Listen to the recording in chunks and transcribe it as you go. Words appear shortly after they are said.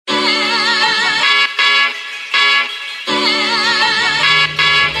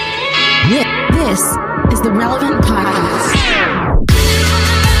This is the Relevant Podcast.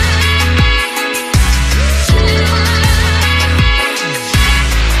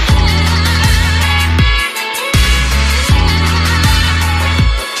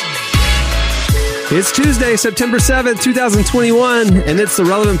 It's Tuesday, September 7th, 2021, and it's the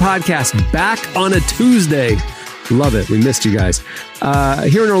Relevant Podcast back on a Tuesday. Love it. We missed you guys.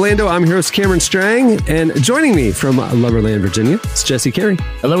 Here in Orlando, I'm your host, Cameron Strang, and joining me from Loverland, Virginia, it's Jesse Carey.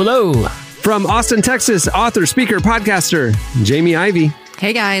 Hello, hello. From Austin, Texas, author, speaker, podcaster, Jamie Ivey.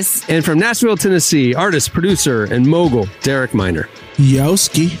 Hey, guys. And from Nashville, Tennessee, artist, producer, and mogul, Derek Miner.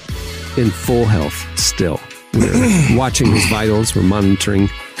 Yoski. In full health still. We're watching his vitals. We're monitoring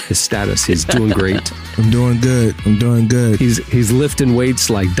his status. He's doing great. I'm doing good. He's lifting weights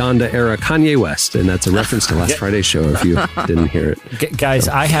like Donda era Kanye West, and that's a reference to last Friday's show if you didn't hear it. Guys,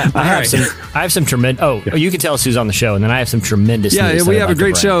 I have some tremendous. Oh, you can tell us who's on the show, and then I have some tremendous. Yeah, we have a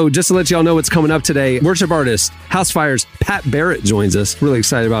great show. Just to let y'all know what's coming up today, worship artist, Housefires, Pat Barrett joins us. Really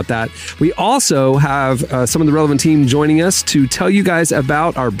excited about that. We also have some of the Relevant team joining us to tell you guys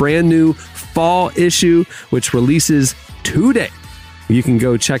about our brand new fall issue, which releases today. You can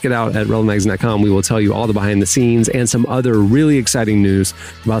go check it out at relevantmagazine.com. We will tell you all the behind the scenes and some other really exciting news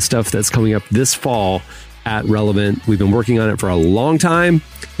about stuff that's coming up this fall at Relevant. We've been working on it for a long time,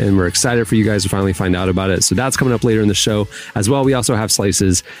 and we're excited for you guys to finally find out about it. So that's coming up later in the show as well. We also have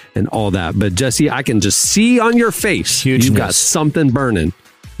slices and all that. But Jesse, I can just see on your face, you've got something burning.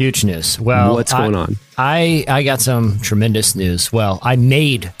 Huge news. Well, what's going on? I got some tremendous news. Well, I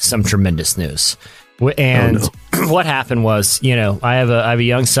made some tremendous news. And what happened was, I have a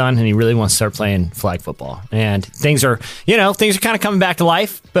young son, and he really wants to start playing flag football. And things are kind of coming back to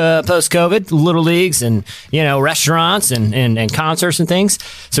life post-COVID, little leagues and, restaurants and concerts and things.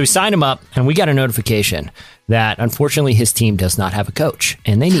 So we signed him up, and we got a notification that, unfortunately, his team does not have a coach,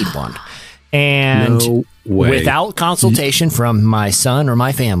 and they need one. And without consultation from my son or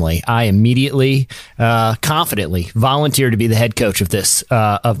my family, I immediately, confidently volunteered to be the head coach of this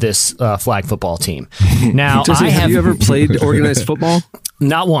flag football team. Now, Jesse, have you ever played organized football?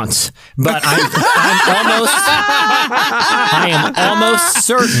 Not once, but I am almost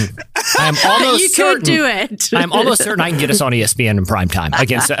certain. You could do it. I'm almost certain I can get us on ESPN in prime time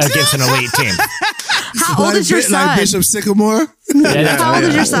against an elite team. How old is your son? Like Bishop Sycamore? How old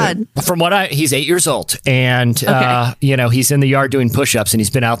is your son? From he's 8 years old, and he's in the yard doing push-ups, and he's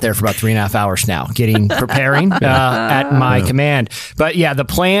been out there for about 3.5 hours now, preparing at my command. But yeah, the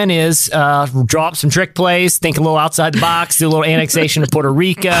plan is draw up some trick plays, think a little outside the box, do a little annexation of Puerto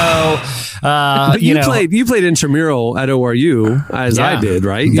Rico. But you played intramural at ORU, as I did,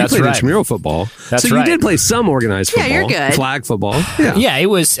 right? You played intramural football. That's so right. You did play some organized football. Yeah, you're good. Flag football. Yeah, it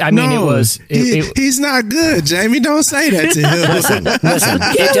was. He's not good, Jamie. Don't say that to him. Listen.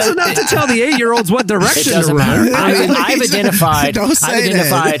 It doesn't have to tell the 8-year-olds what direction to run. I've identified. Don't say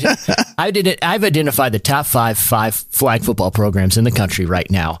I've identified the top five flag football programs in the country right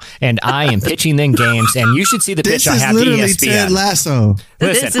now, and I am pitching them games. And you should see the pitch I have to ESPN. This is literally Ted Lasso.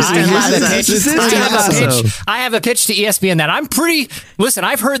 Listen, I have a pitch to ESPN that I'm pretty. Listen,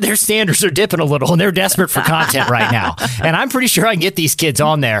 I've heard their standards are dipping a little, and they're desperate for content right now. And I'm pretty sure I can get these kids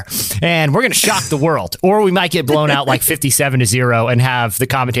on there, and we're going to shock the world, or we might get blown out like 57-0 and have the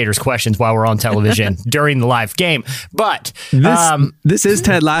commentators' questions while we're on television during the live game. But this is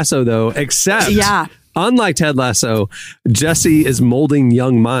Ted Lasso, though, except unlike Ted Lasso, Jesse is molding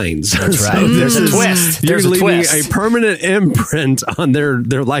young minds. That's right. There's a twist. You're leaving a permanent imprint on their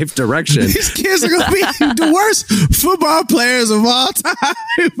life direction. These kids are going to be the worst football players of all time.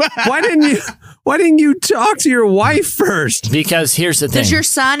 Why didn't you talk to your wife first? Because here's the thing. Does your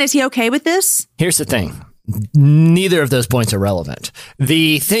son, is he okay with this? Here's the thing. Neither of those points are relevant.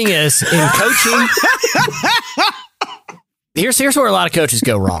 The thing is, in coaching, here's where a lot of coaches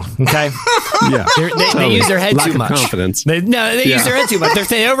go wrong. Okay, they use their head too much. Confidence. They use their head too much.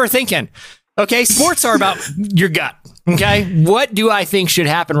 They're overthinking. Okay, sports are about your gut. Okay, what do I think should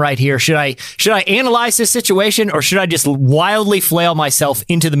happen right here? Should I analyze this situation, or should I just wildly flail myself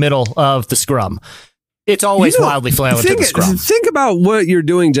into the middle of the scrum? It's always wildly flailing into the scrum. Think about what you're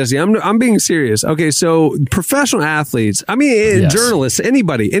doing, Jesse. I'm being serious. Okay, so professional athletes, journalists,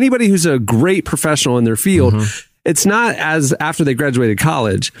 anybody who's a great professional in their field, it's not as after they graduated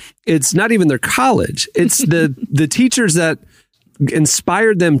college. It's not even their college. It's the teachers that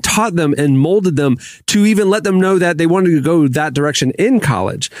inspired them, taught them, and molded them to even let them know that they wanted to go that direction in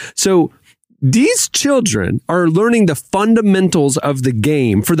college. So These children are learning the fundamentals of the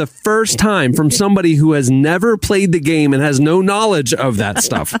game for the first time from somebody who has never played the game and has no knowledge of that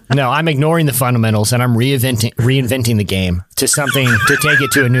stuff. No, I'm ignoring the fundamentals and I'm reinventing the game to something to take it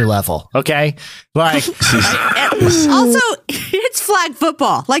to a new level. Okay? Like, also, it's flag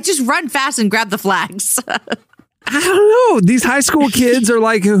football. Like, just run fast and grab the flags. I don't know. These high school kids are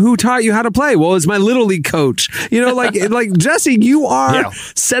like, who taught you how to play? Well, it's my little league coach. You know, like Jesse, you are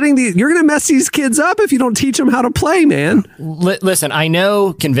you're going to mess these kids up if you don't teach them how to play, man. Listen, I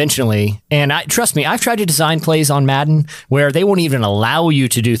know conventionally, and trust me, I've tried to design plays on Madden where they won't even allow you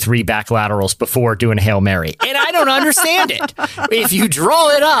to do 3 back laterals before doing a Hail Mary. And I don't understand it. If you draw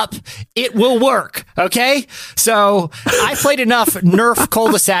it up, it will work. Okay? So I played enough Nerf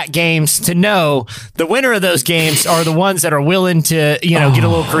cul-de-sac games to know the winner of those games are the ones that are willing to, get a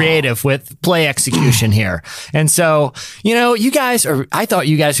little creative with play execution here. And so, I thought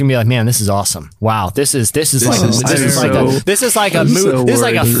you guys were gonna be like, man, this is awesome. Wow. This is like a feel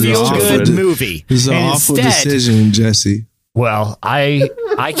good movie. This is an awful decision, Jesse. Well, I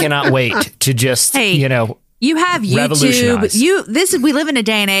cannot wait to just, You have YouTube. We live in a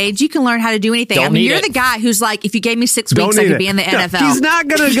day and age. You can learn how to do anything. You're the guy who's like, if you gave me 6 weeks, I could be in the NFL. He's not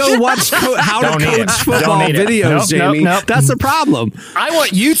going to go watch how to coach football videos, Jamie. Nope. That's the problem. I want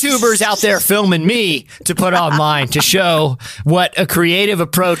YouTubers out there filming me to put online to show what a creative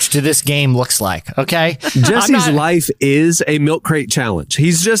approach to this game looks like. Okay, Jesse's life is a milk crate challenge.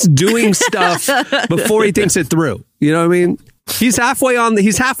 He's just doing stuff before he thinks it through. You know what I mean? He's halfway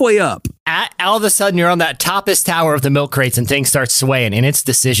up. All of a sudden, you're on that toppest tower of the milk crates and things start swaying, and it's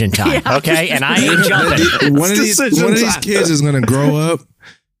decision time. Yeah. Okay, and I ain't jumping. One of these kids is going to grow up,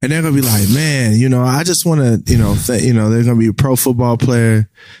 and they're going to be like, man, I just want to, they're going to be a pro football player.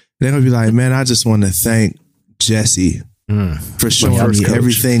 They're going to be like, man, I just want to thank Jesse for showing me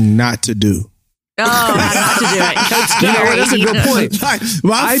everything not to do. Oh, not to do it. Coach Gary. That's a good point.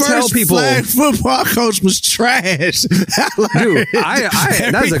 My first flag football coach was trash. Dude,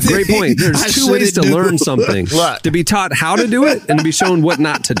 that's a great point. There's 2 ways to learn something. To be taught how to do it and to be shown what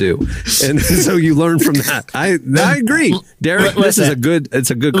not to do. And so you learn from that. I agree. Derek, it's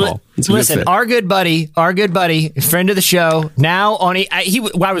a good call. Listen, our good buddy, friend of the show, now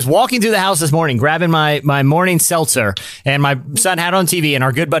I was walking through the house this morning, grabbing my morning seltzer, and my son had on TV, and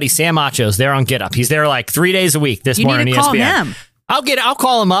our good buddy Sam Macho's there on Get Up. He's there like 3 days a week this morning on ESPN. Him. I'll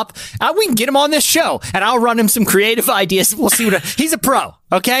call him up. We can get him on this show, and I'll run him some creative ideas. We'll see he's a pro,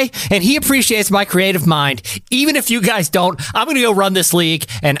 okay? And he appreciates my creative mind. Even if you guys don't, I'm going to go run this league,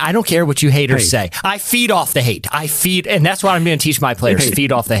 and I don't care what you haters say. I feed off the hate. And that's what I'm going to teach my players.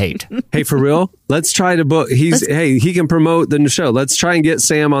 Feed off the hate. Hey, for real? Let's try to book. He can promote the show. Let's try and get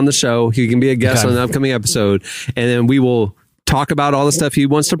Sam on the show. He can be a guest on an upcoming episode, and then we will talk about all the stuff he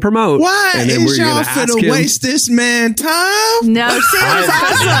wants to promote. Why and then is y'all finna waste this man time? No, Sam's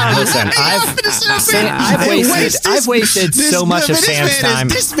awesome. Listen, I've wasted so much of Sam's time.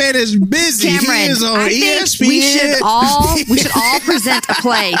 This man is busy. Cameron, he is on ESPN. We should all present a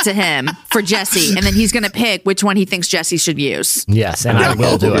play to him for Jesse, and then he's going to pick which one he thinks Jesse should use. Yes, and I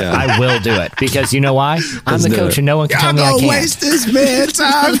will do it. Yeah. I will do it because you know why? I'm the coach, and no one can tell me I can't. Waste this man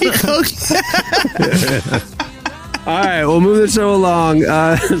time. All right, we'll move the show along.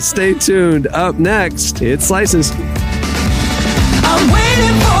 Stay tuned. Up next, it's Licensed. I'm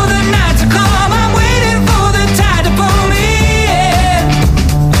waiting for the night to come. I'm waiting for the tide to pull me in.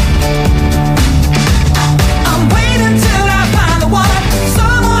 I'm waiting till I find the one,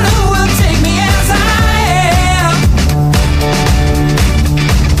 someone who will take me as I am.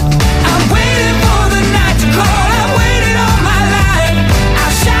 I'm waiting for the night to call. I've waited all my life.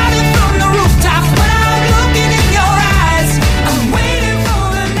 I'll shout it from the rooftops when I'm looking in your eyes. I'm waiting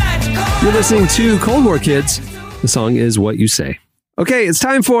for the night to call. You're listening to Cold War Kids. The song is What You Say. Okay, it's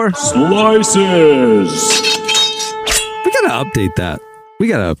time for Slices. We gotta update that.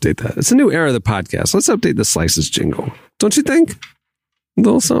 It's a new era of the podcast. Let's update the Slices jingle. Don't you think? A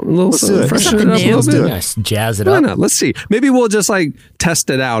little something, freshen it up a little bit. Nice. Jazz it Why up. not? Let's see. Maybe we'll just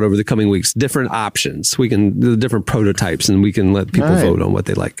test it out over the coming weeks. Different options. We can do different prototypes, and we can let people vote on what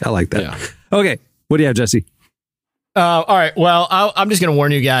they like. I like that. Yeah. Okay, what do you have, Jesse? All right. Well, I'm just going to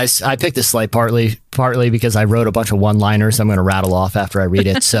warn you guys. I picked this slight partly partly because I wrote a bunch of one-liners I'm going to rattle off after I read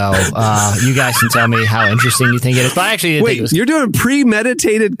it. So you guys can tell me how interesting you think it is. But I actually think it was, you're doing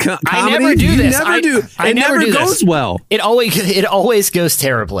premeditated comedy? I never do this. It never goes well. It always goes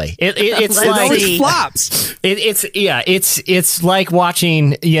terribly. It's it like always flops. It's like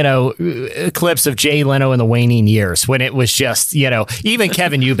watching clips of Jay Leno in the waning years when it was just even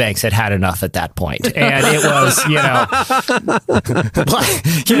Kevin Eubanks had enough at that point, and it was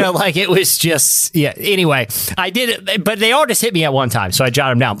like it was just Anyway, I did it, but they all just hit me at one time, so I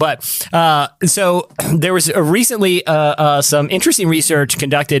jotted them down. But so there was recently some interesting research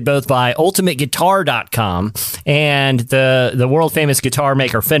conducted both by UltimateGuitar.com and the world famous guitar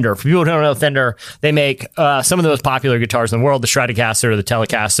maker Fender. For people who don't know Fender, they make some of the most popular guitars in the world: the Stratocaster, the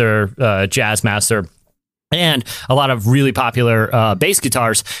Telecaster, Jazzmaster, and a lot of really popular bass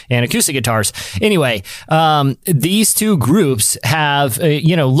guitars and acoustic guitars. Anyway, these two groups have,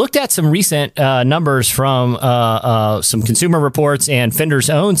 looked at some recent numbers from some consumer reports and Fender's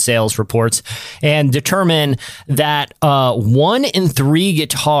own sales reports and determine that 1 in 3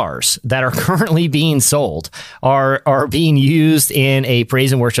 guitars that are currently being sold are being used in a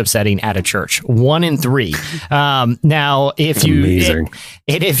praise and worship setting at a church. 1 in 3. Now, if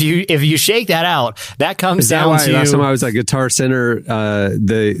you shake that out, that comes down to last time I was at Guitar Center,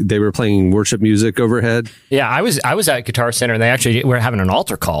 they were playing worship music overhead. Yeah, I was at Guitar Center, and they actually were having an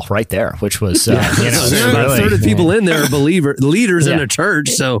altar call right there, which was about a third of people in there are leaders in a church.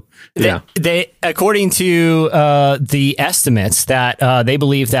 So they according to the estimates that they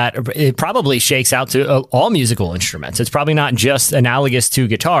believe that it probably shakes out to all musical instruments. It's probably not just analogous to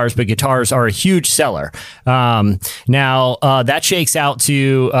guitars, but guitars are a huge seller. Now that shakes out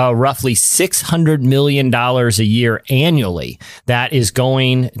to roughly $600 million a year annually that is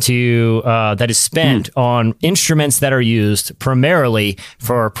going to that is spent on instruments that are used primarily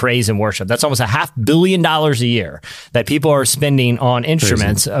for praise and worship. That's almost $500 million a year that people are spending on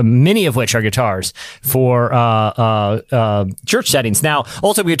instruments, many of which are guitars, for church settings. Now,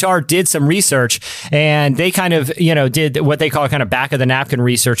 Ultimate Guitar did some research, and they kind of did what they call kind of back of the napkin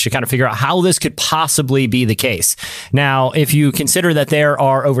research to kind of figure out how this could possibly be the case. Now, if you consider that there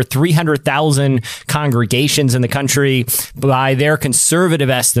are over 300,000 congregations in the country, by their conservative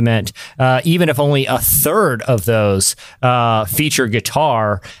estimate, even if only a third of those feature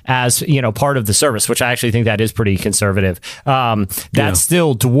guitar as part of the service, which I actually think that is pretty conservative, that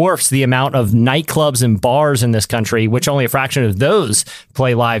still dwarfs the amount of nightclubs and bars in this country, which only a fraction of those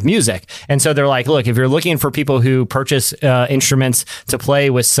play live music. And so they're like, look, if you're looking for people who purchase instruments to play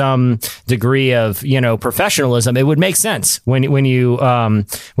with some degree of professionalism, it would make sense when you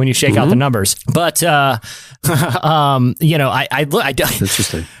shake out the numbers. But I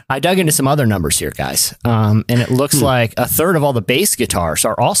dug into some other numbers here, guys, and it looks like a third of all the bass guitars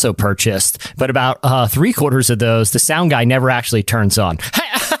are also purchased, but about 3/4 of those the sound guy never actually turns on.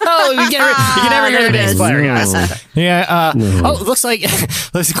 You can never hear the bass player, guys. It looks like,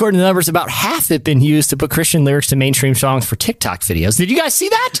 according to the numbers, about half have been used to put Christian lyrics to mainstream songs for TikTok videos. Did you guys see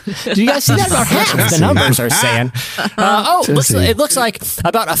that? About half the numbers are saying. It looks like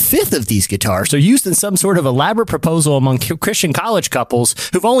about a fifth of these guitars are used in some sort of elaborate proposal among Christian college couples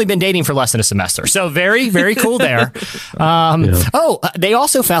who've only been dating for less than a semester. So very, very cool there. They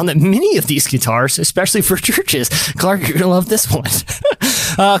also found that many of these guitars, especially for churches, Clark, you're going to love this one,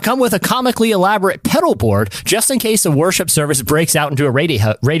 come with a comically elaborate pedal board just in case a worship service breaks out into a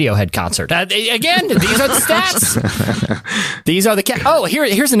Radiohead concert. Again, these are the stats. These are the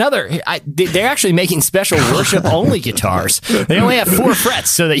here's another. They're actually making special worship-only guitars. They only have 4 frets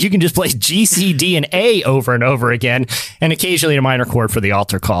so that you can just play G, C, D, and A over and over again, and occasionally a minor chord for the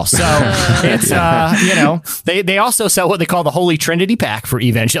altar call. So it's, they also sell what they call the Holy Trinity pack for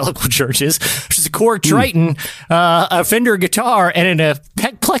evangelical churches, which is a Korg Triton, a Fender guitar, and a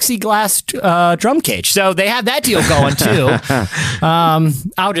plexiglass drum cage. So they have that deal going too.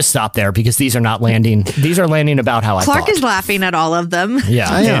 I'll just stop there because these are not landing. These are landing about how Clark is laughing at all of them. Yeah,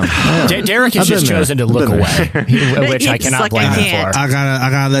 I am. Derek has just chosen to look away, which I cannot blame him for. I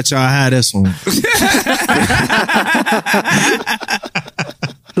gotta let y'all have this one.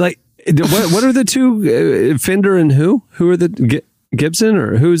 Like, what are the two, Fender and who? Who are the Gibson,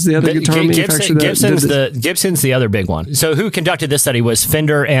 or who's the other guitar manufacturer? Gibson's the other big one. So who conducted this study was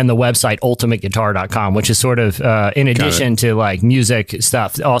Fender and the website UltimateGuitar.com, which is sort of, in addition to like music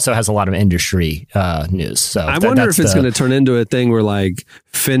stuff, also has a lot of industry news. So I wonder if it's going to turn into a thing where like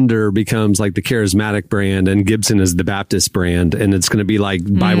Fender becomes like the charismatic brand and Gibson is the Baptist brand, and it's going to be like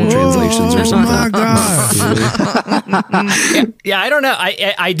Bible translations or something. Oh my God. Yeah, I don't know.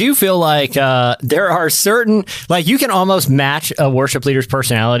 I do feel like there are certain, like, you can almost match a worship leader's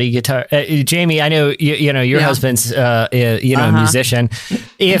personality. Guitar, Jamie, I know you know your husband's a musician.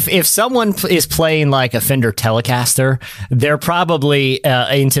 If someone is playing like a Fender Telecaster, they're probably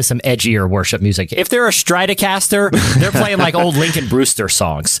into some edgier worship music. If they're a Stratocaster, they're playing like old Lincoln Brewster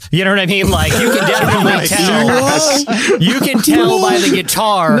songs. You know what I mean? Like, you can definitely tell. You can tell by the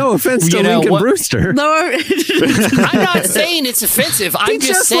guitar. No offense to Lincoln Brewster. No, I'm not saying it's offensive. He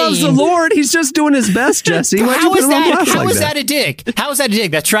just saying, loves the Lord. He's just doing his best, Jesse. How is that a dig? How is that a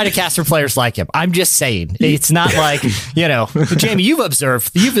dig? That Stratocaster players like him. I'm just saying. It's not like, Jamie, you've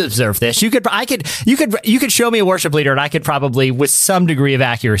observed this. You could show me a worship leader, and I could probably, with some degree of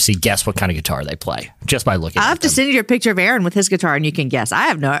accuracy, guess what kind of guitar they play just by looking. I have to send you a picture of Aaron with his guitar, and you can guess. I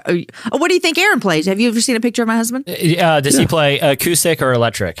have no. What do you think Aaron plays? Have you ever seen a picture of my husband? Does he play acoustic or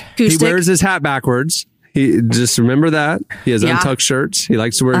electric? He wears his hat backwards. He just remember that he has untucked shirts. He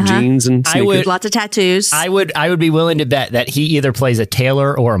likes to wear jeans and sneakers. Lots of tattoos. I would be willing to bet that he either plays a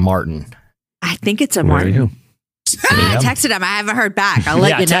Taylor or a Martin. I think it's a Martin. I texted him. I haven't heard back. I'll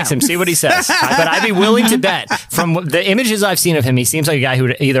let you know. Text him. See what he says. But I'd be willing to bet from the images I've seen of him, he seems like a guy who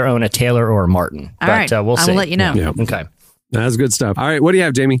would either own a Taylor or a Martin. All right. We'll see. I'll let you know. Yeah. Okay. That's good stuff. All right. What do you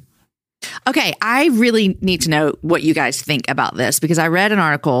have, Jamie? Okay, I really need to know what you guys think about this, because I read an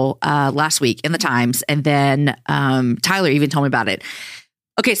article last week in the Times, and then Tyler even told me about it.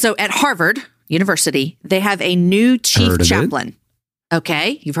 Okay, so at Harvard University, they have a new chief chaplain.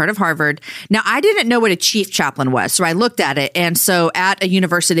 Okay, you've heard of Harvard. Now, I didn't know what a chief chaplain was, so I looked at it. And so at a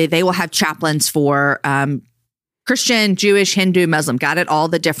university, they will have chaplains for Christian, Jewish, Hindu, Muslim, got it, all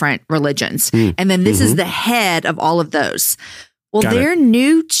the different religions. And then this is the head of all of those. Well, their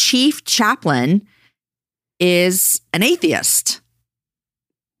new chief chaplain is an atheist.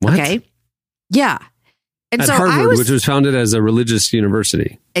 What? Okay. Yeah. And at so Harvard, which was founded as a religious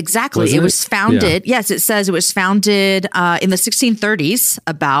university. Exactly. It was founded. Yeah. Yes, it says it was founded in the 1630s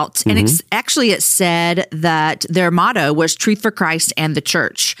about, and actually it said that their motto was truth for Christ and the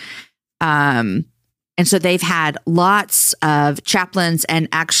church. And so they've had lots of chaplains, and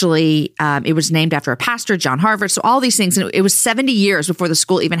actually it was named after a pastor, John Harvard. So all these things, and it was 70 years before the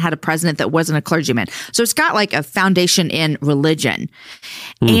school even had a president that wasn't a clergyman. So it's got like a foundation in religion.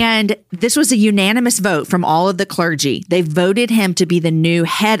 And this was a unanimous vote from all of the clergy. They voted him to be the new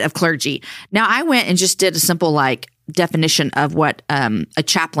head of clergy. Now, I went and just did a simple definition of what a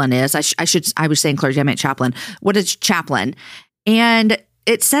chaplain is. I was saying clergy, I meant chaplain. What is chaplain? And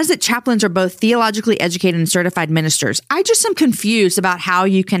it says that chaplains are both theologically educated and certified ministers. I just am confused about how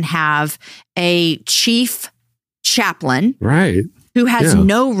you can have a chief chaplain, right, who has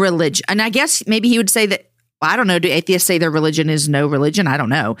no religion. And I guess maybe he would say that, I don't know, do atheists say their religion is no religion? I don't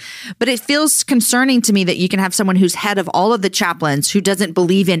know. But it feels concerning to me that you can have someone who's head of all of the chaplains who doesn't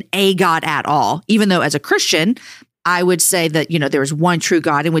believe in a God at all, even though as a Christian, I would say that, there is one true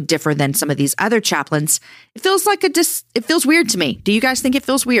God and would differ than some of these other chaplains. It feels like it feels weird to me. Do you guys think it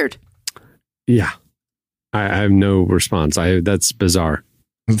feels weird? Yeah. I have no response. That's bizarre.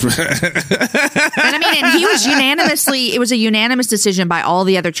 And he was it was a unanimous decision by all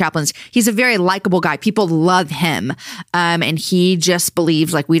the other chaplains. He's a very likable guy. People love him. And he just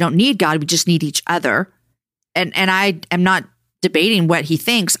believes we don't need God. We just need each other. And I am not debating what he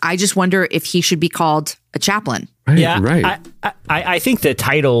thinks. I just wonder if he should be called a chaplain. Right. I think the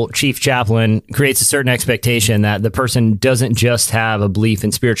title chief chaplain creates a certain expectation that the person doesn't just have a belief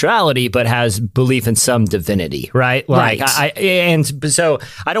in spirituality, but has belief in some divinity, right? So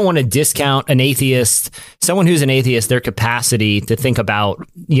I don't want to discount an atheist, someone who's an atheist, their capacity to think about,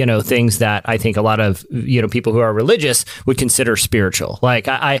 things that I think a lot of, people who are religious would consider spiritual.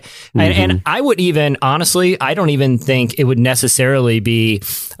 And I would even, honestly, I don't even think it would necessarily be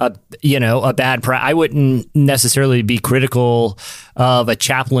a bad I wouldn't necessarily be critical of a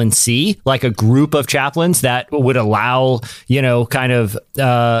chaplaincy, like a group of chaplains that would allow,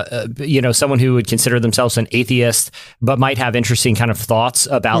 someone who would consider themselves an atheist, but might have interesting kind of thoughts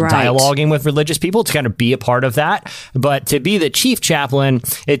about dialoguing with religious people to kind of be a part of that. But to be the chief chaplain,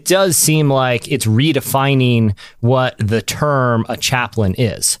 it does seem like it's redefining what the term a chaplain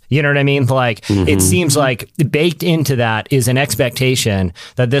is. You know what I mean? It seems like baked into that is an expectation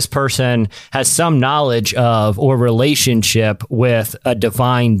that this person has some knowledge of or relationship with a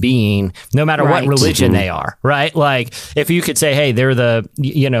divine being, no matter what religion they are, right? If you could say, hey, they're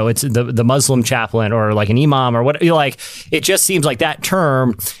it's the Muslim chaplain or an imam or what, it just seems like that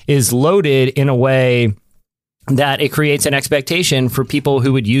term is loaded in a way that it creates an expectation for people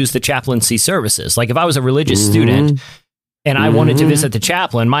who would use the chaplaincy services. Like if I was a religious student and I wanted to visit the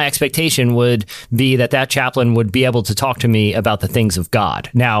chaplain, my expectation would be that chaplain would be able to talk to me about the things of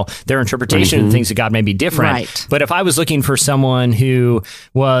God. Now, their interpretation of the things of God may be different, Right. but if I was looking for someone who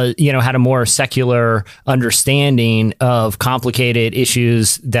was, had a more secular understanding of complicated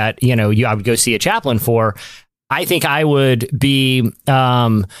issues that, I would go see a chaplain for, I think I would be, maybe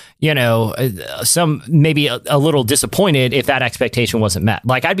a little disappointed if that expectation wasn't met.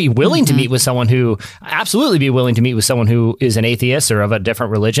 Like I'd be willing to meet with someone who is an atheist or of a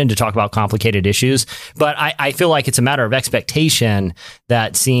different religion to talk about complicated issues. But I feel like it's a matter of expectation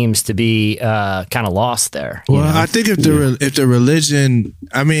that seems to be kind of lost there. Well, I think if the religion,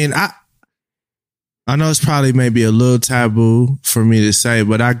 I know it's probably maybe a little taboo for me to say,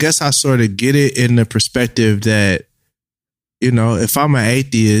 but I guess I sort of get it in the perspective that, if I'm an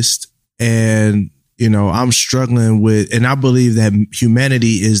atheist and, I'm struggling with, and I believe that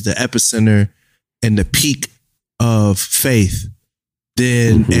humanity is the epicenter and the peak of faith,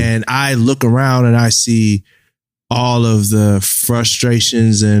 then, and I look around and I see all of the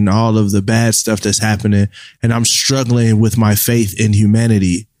frustrations and all of the bad stuff that's happening, and I'm struggling with my faith in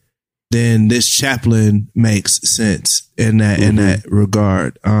humanity, then this chaplain makes sense in that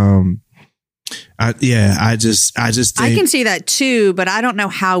regard. I just think I can see that too, but I don't know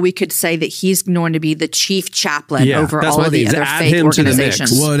how we could say that he's going to be the chief chaplain over that's all my of the thing, other add faith him to the mix.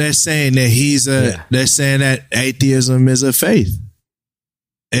 organizations. Well, they're saying that they're saying that atheism is a faith.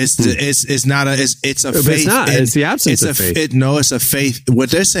 It's a faith. It's not. It's the absence of faith. It's a faith. What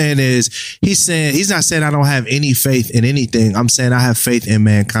they're saying is he's not saying I don't have any faith in anything. I'm saying I have faith in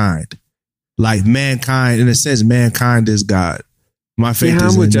mankind. Like mankind, in a sense, mankind is God. My faith is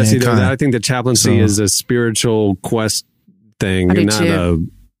I'm with in Jesse mankind. though. I think the chaplaincy is a spiritual quest thing, I do and not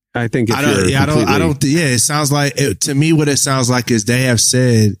too. I think if it sounds like to me. What it sounds like is they have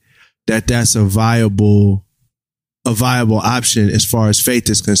said that that's a viable option as far as faith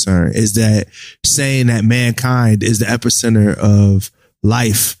is concerned. Is that saying that mankind is the epicenter of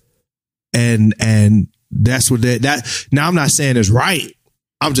life, and that's what that. Now I'm not saying it's right.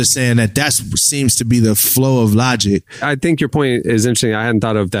 I'm just saying that seems to be the flow of logic. I think your point is interesting. I hadn't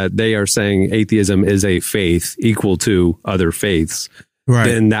thought of that. They are saying atheism is a faith equal to other faiths. Right.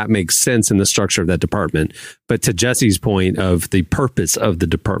 Then that makes sense in the structure of that department. But to Jesse's point of the purpose of the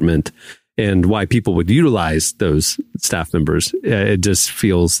department and why people would utilize those staff members, it just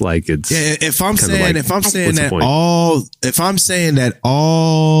feels like it's. Yeah, if I'm saying that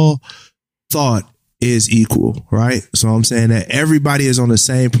all thought is equal, right? So I'm saying that everybody is on the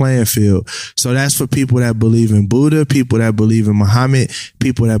same playing field. So that's for people that believe in Buddha, people that believe in Muhammad,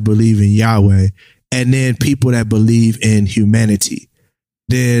 people that believe in Yahweh, and then people that believe in humanity.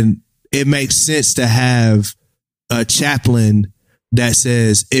 Then it makes sense to have a chaplain that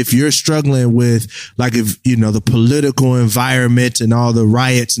says, if you're struggling with, like, if, the political environment and all the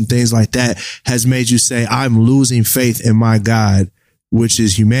riots and things like that has made you say, I'm losing faith in my God, which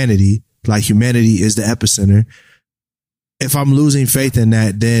is humanity. Like humanity is the epicenter. If I'm losing faith in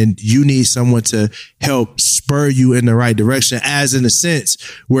that, then you need someone to help spur you in the right direction, as in a sense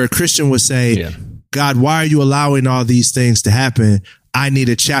where a Christian would say, God, why are you allowing all these things to happen? I need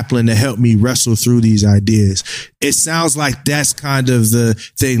a chaplain to help me wrestle through these ideas. It sounds like that's kind of the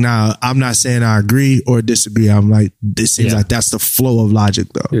thing. Now, I'm not saying I agree or disagree. I'm like, this seems like that's the flow of logic,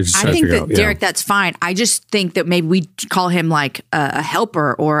 though. I think that, Derek, that's fine. I just think that maybe we call him like a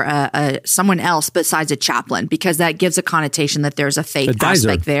helper or someone else besides a chaplain, because that gives a connotation that there's a faith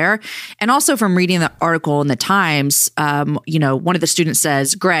aspect there. And also from reading the article in the Times, one of the students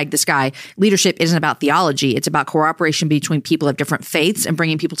says, Greg, this guy, leadership isn't about theology. It's about cooperation between people of different faiths and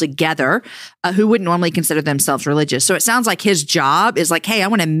bringing people together who wouldn't normally consider themselves religious. So it sounds like his job is like, hey, I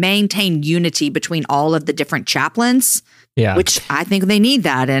want to maintain unity between all of the different chaplains, which I think they need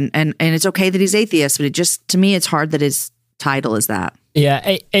that. And it's okay that he's atheist, but it just, to me, it's hard that his title is that.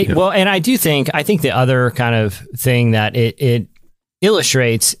 Yeah. Well, and I think the other kind of thing that it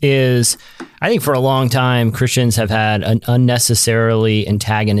illustrates is, I think for a long time, Christians have had an unnecessarily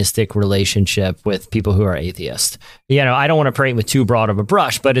antagonistic relationship with people who are atheists. I don't want to paint with too broad of a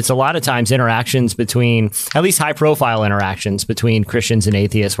brush, but it's a lot of times interactions between, at least high profile interactions between Christians and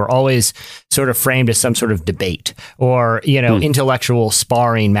atheists were always sort of framed as some sort of debate or, intellectual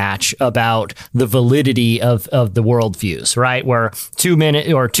sparring match about the validity of the worldviews, right? Where 2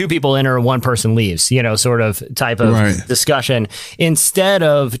 people enter, one person leaves, sort of type of discussion, instead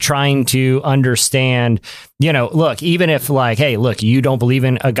of trying to understand, look, even if like, hey, look, you don't believe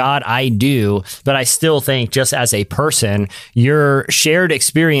in a God, I do, but I still think just as a person, your shared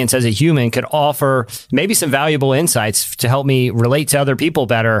experience as a human could offer maybe some valuable insights to help me relate to other people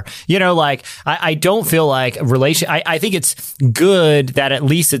better. You know, like I don't feel like I think it's good that at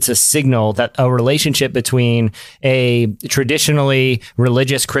least it's a signal that a relationship between a traditionally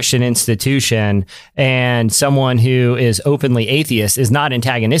religious Christian institution and someone who is openly atheist is not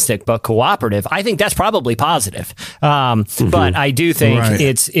antagonistic but cooperative. I think that's probably positive. But I do think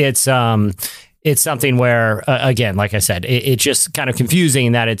it's something where, again, like I said, it's just kind of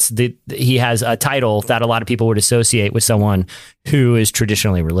confusing that he has a title that a lot of people would associate with someone who is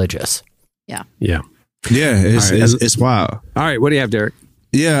traditionally religious. Yeah. Yeah. Yeah, it's wild. All right, what do you have, Derek?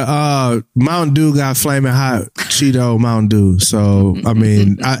 Yeah, Mountain Dew got flaming hot Cheeto Mountain Dew. So I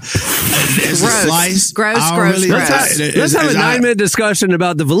mean, it's a slice. Gross. Let's have a 9-minute discussion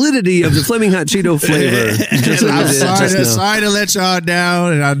about the validity of the flaming hot Cheeto flavor. I'm sorry to let y'all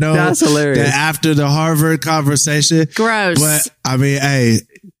down, and I know that's hilarious. that after the Harvard conversation, gross. But I mean, hey,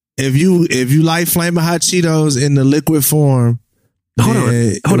 if you like flaming hot Cheetos in the liquid form,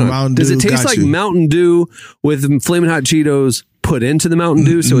 hold on. Does it taste like Mountain Dew with flaming hot Cheetos put into the Mountain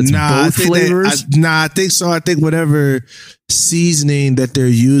Dew, so it's both flavors? I think so. I think whatever seasoning that they're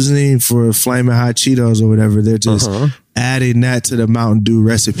using for flaming hot Cheetos or whatever, they're just adding that to the Mountain Dew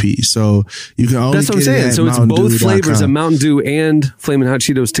recipe. So you can only that's what I'm saying. So it's both flavors of Mountain Dew and flaming hot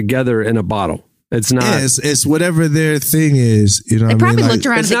Cheetos together in a bottle. It's not. Yeah, it's whatever their thing is. You know, they what probably I mean? looked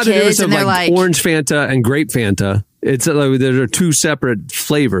around it's at not the kids and they're like orange Fanta and grape Fanta. It's like there are two separate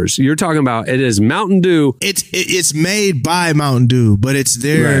flavors. You're talking about it is Mountain Dew. It's made by Mountain Dew, but it's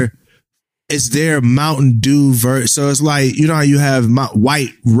their Mountain Dew version. So it's like, you know how you have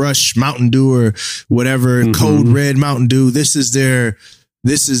White Rush Mountain Dew or whatever, Code Red Mountain Dew. This is their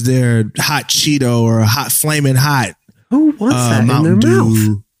hot Cheeto or hot flaming hot. Who wants that Mountain in their Dew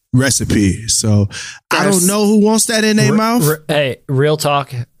mouth? recipe. So I don't know who wants that in their mouth. Hey, real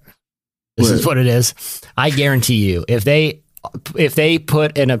talk. This is what it is. I guarantee you, if they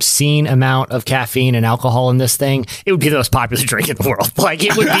put an obscene amount of caffeine and alcohol in this thing, it would be the most popular drink in the world. Like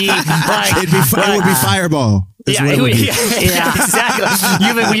it would be like it would be Fireball. Yeah, exactly.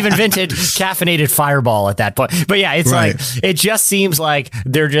 We've invented caffeinated Fireball at that point. But yeah, it's like, it just seems like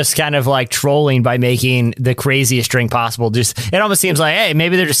they're just kind of like trolling by making the craziest drink possible. It almost seems like, hey,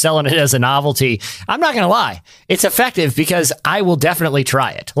 maybe they're just selling it as a novelty. I'm not going to lie. It's effective because I will definitely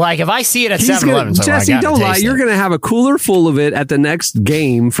try it. Like if I see it at 7-Eleven. Jesse, don't lie. You're going to have a cooler full of it at the next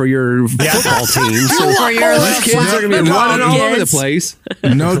game for your football team. So these kids are going to be running all over the place.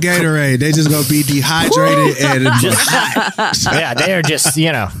 No Gatorade. They just going to be dehydrated. Yeah, they are just,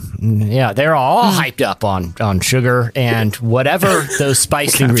 they're all hyped up on sugar and whatever those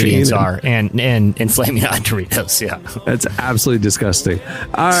spiced ingredients are and flaming hot Doritos. Yeah, that's absolutely disgusting.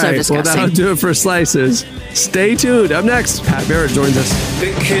 All so right, disgusting. Well, that'll do it for Slices. Stay tuned. Up next, Pat Barrett joins us.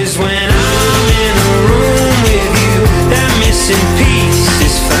 Because when I'm in a room with you, that missing piece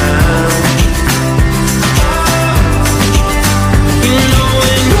is found. You know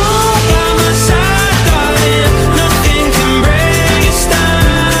when you're by my side, darling, nothing can bring us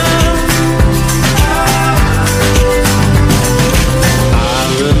down.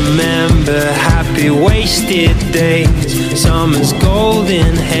 I remember happy wasted days, summer's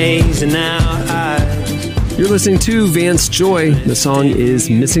golden haze in our eyes. You're listening to Vance Joy. The song is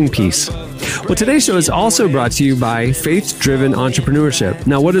Missing Piece. Well, today's show is also brought to you by Faith-Driven Entrepreneurship.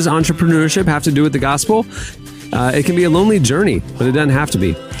 Now, what does entrepreneurship have to do with the gospel? It can be a lonely journey, but it doesn't have to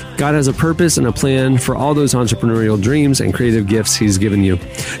be. God has a purpose and a plan for all those entrepreneurial dreams and creative gifts He's given you.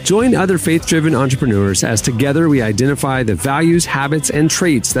 Join other faith-driven entrepreneurs as together we identify the values, habits, and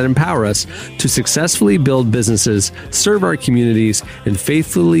traits that empower us to successfully build businesses, serve our communities, and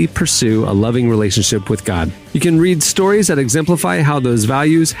faithfully pursue a loving relationship with God. You can read stories that exemplify how those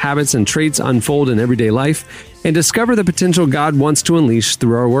values, habits, and traits unfold in everyday life and discover the potential God wants to unleash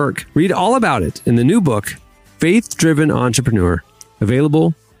through our work. Read all about it in the new book, Faith-Driven Entrepreneur,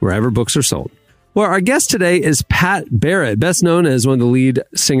 available wherever books are sold. Well, our guest today is Pat Barrett, best known as one of the lead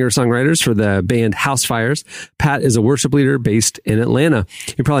singer-songwriters for the band Housefires. Pat is a worship leader based in Atlanta.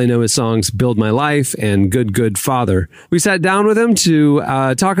 You probably know his songs Build My Life and Good, Good Father. We sat down with him to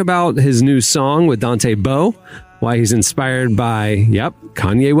talk about his new song with Dante Bowe, why he's inspired by,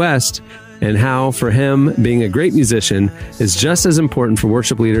 Kanye West, and how, for him, being a great musician is just as important for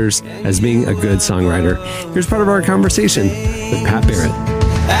worship leaders as being a good songwriter. Here's part of our conversation with Pat Barrett.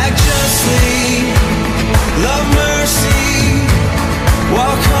 Act justly, love mercy,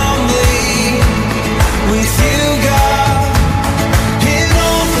 walk humbly with you, God. In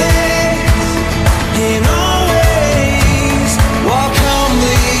all things, in all ways, walk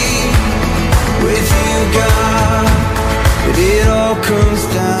humbly with you, God.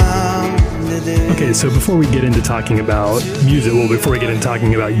 Okay, so before we get into talking about music, before we get into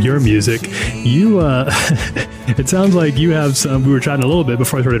talking about your music, you, it sounds like you have some, we were chatting a little bit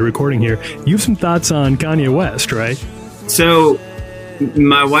before I started recording here, you have some thoughts on Kanye West, right? So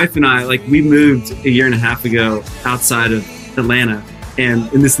my wife and I, like, we moved a year and a half ago outside of Atlanta, and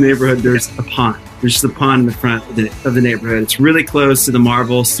in this neighborhood, there's a pond. There's just a pond in the front of the neighborhood. It's really close to the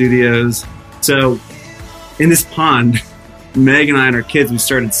Marvel Studios. So in this pond, Meg and I and our kids, we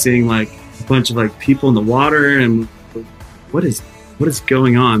started seeing like a bunch of like people in the water, and what is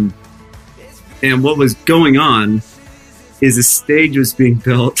going on? And what was going on is a stage was being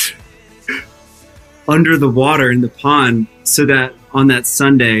built under the water in the pond, so that on that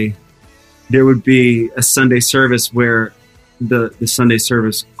Sunday there would be a Sunday service where the Sunday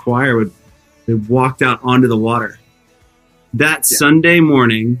service choir they walked out onto the water. That Sunday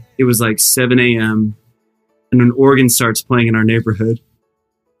morning, it was like 7 a.m. and an organ starts playing in our neighborhood,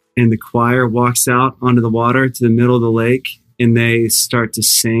 and the choir walks out onto the water to the middle of the lake, and they start to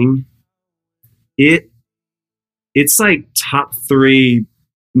sing. It's like top 3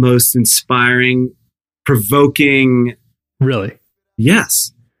 most inspiring, provoking. Really?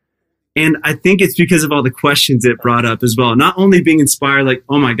 Yes. And I think it's because of all the questions it brought up as well. Not only being inspired, like,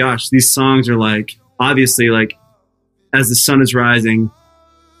 oh my gosh, these songs are like, obviously, like, as the sun is rising,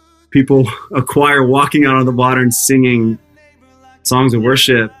 people, a choir walking out on the water and singing songs of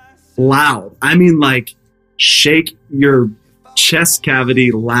worship loud. I mean, like, shake your chest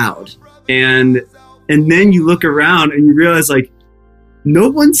cavity loud. And then you look around and you realize, like, no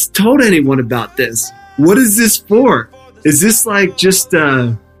one's told anyone about this. What is this for? Is this like just,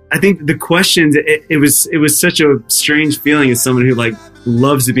 I think the questions, it was such a strange feeling as someone who like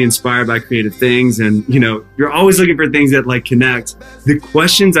loves to be inspired by creative things. And, you know, you're always looking for things that like connect. The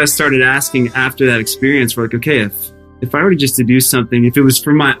questions I started asking after that experience were like, okay, if I were just to do something, if it was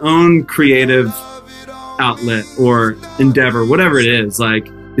for my own creative outlet or endeavor, whatever it is, like,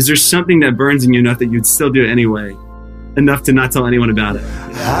 is there something that burns in you enough that you'd still do it anyway? Enough to not tell anyone about it?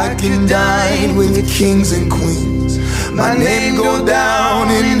 I can dine with the kings and queens. My name go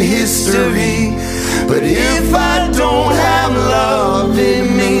down in history. But if I don't have love, it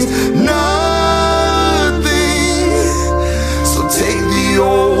means nothing. So take the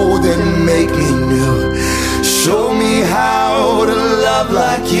old and make me new. Show me how to love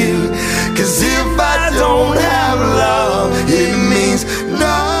like you. 'Cause if I don't have love, it means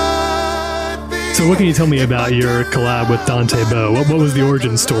nothing. So what can you tell me about your collab with Dante Bowe? What was the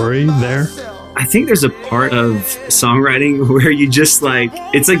origin story there? I think there's a part of songwriting where you just like,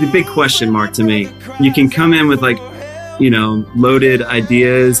 it's like the big question mark to me. You can come in with like, you know, loaded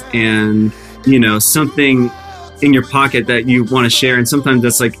ideas and, you know, something in your pocket that you want to share. And sometimes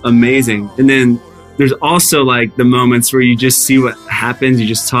that's like amazing. And then there's also like the moments where you just see what happens. You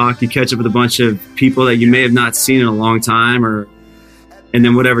just talk, you catch up with a bunch of people that you may have not seen in a long time, and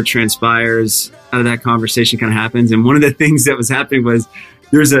then whatever transpires out of that conversation kind of happens. And one of the things that was happening was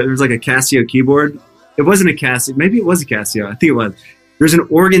there was like a Casio keyboard. It wasn't a Casio. Maybe it was a Casio. I think it was. There's an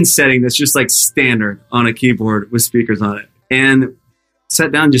organ setting that's just like standard on a keyboard with speakers on it. And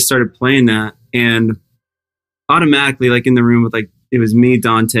sat down and just started playing that. And automatically, like in the room with like, it was me,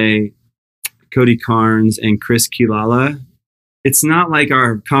 Dante, Cody Carnes, and Chris Kilala. It's not like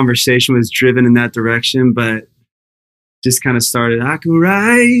our conversation was driven in that direction, but just kind of started, I could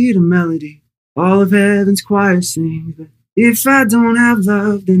write a melody, all of heaven's choir sings, but if I don't have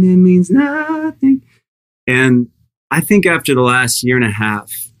love, then it means nothing. And I think after the last year and a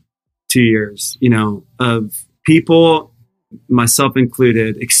half, 2 years, you know, of people, myself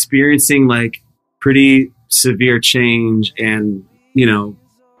included, experiencing like pretty severe change and, you know,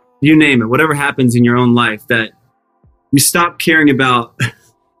 you name it, whatever happens in your own life, that you stop caring about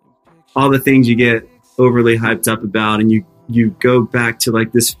all the things you get overly hyped up about, and you go back to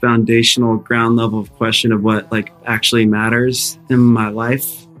like this foundational ground level of question of what like actually matters in my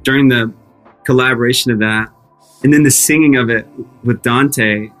life. During the collaboration of that, and then the singing of it with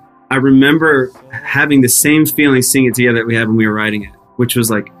Dante, I remember having the same feeling singing it together that we had when we were writing it, which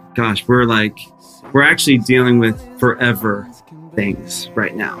was like, gosh, we're actually dealing with forever things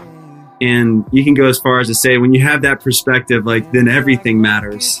right now. And you can go as far as to say, when you have that perspective, like, then everything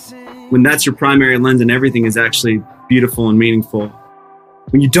matters. When that's your primary lens and everything is actually beautiful and meaningful.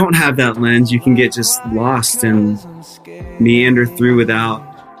 When you don't have that lens, you can get just lost and meander through without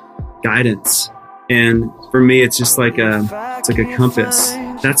guidance. And for me, it's just like it's like a compass.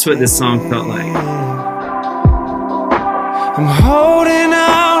 That's what this song felt like. I'm holding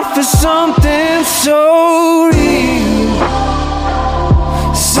out for something so real,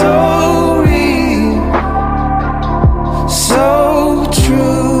 so real, so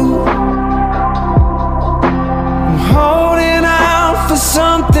true.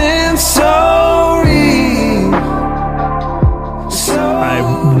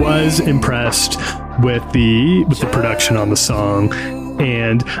 was impressed with the production on the song.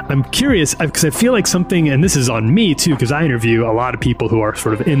 And I'm curious because I feel like something, and this is on me too, because I interview a lot of people who are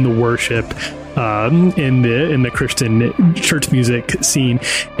sort of in the worship, in the Christian church music scene,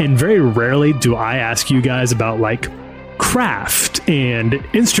 and very rarely do I ask you guys about like craft and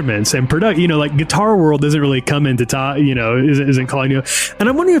instruments and product. Like Guitar World doesn't really come into talk. Isn't calling you. And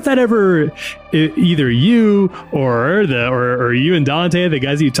I'm wondering if that ever, either you or you and Dante, the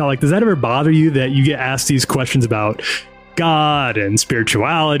guys that you talk, like, does that ever bother you that you get asked these questions about God and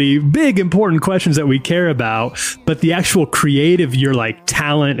spirituality, big important questions that we care about, but the actual creative, your like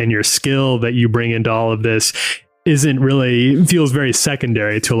talent and your skill that you bring into all of this feels very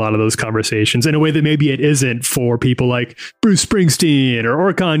secondary to a lot of those conversations in a way that maybe it isn't for people like Bruce Springsteen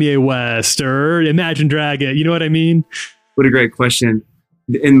or Kanye West or Imagine Dragon. You know what I mean? What a great question.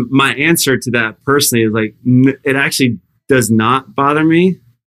 And my answer to that personally is like, it actually does not bother me.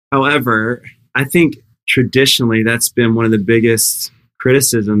 However, I think traditionally that's been one of the biggest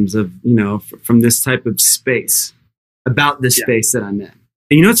criticisms of, from this type of space, about this space that I'm in.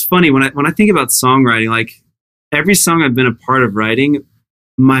 And it's funny when I think about songwriting, like every song I've been a part of writing,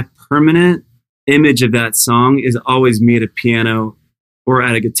 my permanent image of that song is always me at a piano or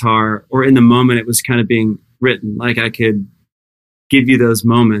at a guitar, or in the moment it was kind of being written. Like I could give you those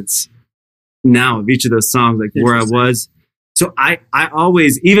moments now of each of those songs, like where I was. So I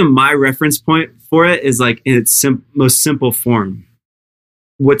always, even my reference point for it is like in its most simple form.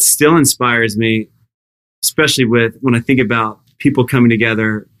 What still inspires me, especially when I think about people coming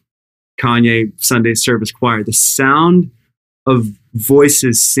together, Kanye, Sunday Service Choir, the sound of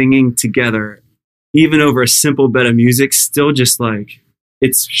voices singing together, even over a simple bit of music, still just like,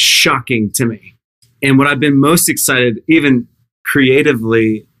 it's shocking to me. And what I've been most excited, even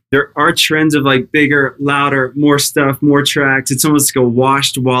creatively, there are trends of like bigger, louder, more stuff, more tracks. It's almost like a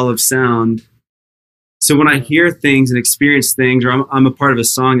washed wall of sound. So when I hear things and experience things, or I'm a part of a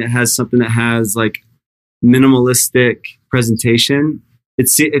song that has something that has like minimalistic presentation,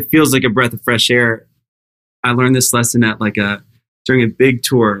 it feels like a breath of fresh air. I learned this lesson at during a big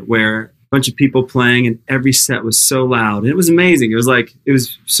tour where a bunch of people playing and every set was so loud. And it was amazing. It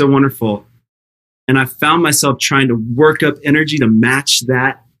was so wonderful. And I found myself trying to work up energy to match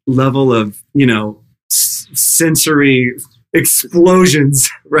that level of, sensory explosions,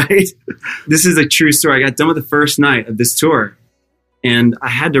 right? This is a true story. I got done with the first night of this tour and I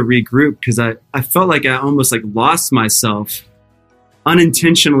had to regroup because I felt like I almost like lost myself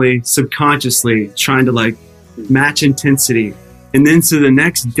unintentionally, subconsciously trying to like match intensity. And then so the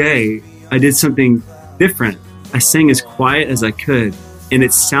next day I did something different. I sang as quiet as I could and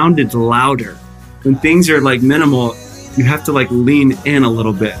it sounded louder. When things are like minimal, you have to like lean in a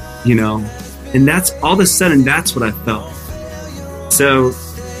little bit, and that's all of a sudden, that's what I felt. So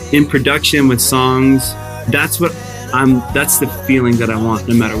in production with songs, that's the feeling that I want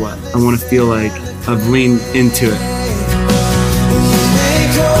no matter what. I want to feel like I've leaned into it.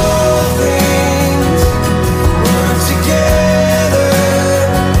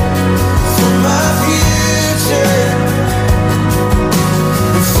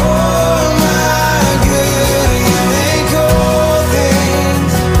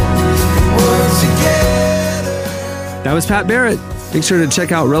 That was Pat Barrett. Make sure to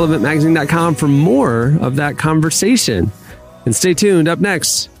check out relevantmagazine.com for more of that conversation. And stay tuned. Up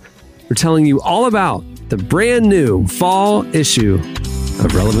next, we're telling you all about the brand new fall issue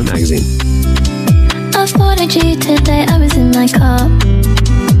of Relevant Magazine. I spotted you today, I was in my car.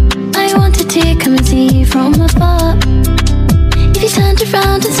 I wanted to come and see you from afar. If you turned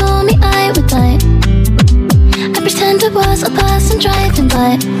around and saw me, I would die. I pretend I was a person driving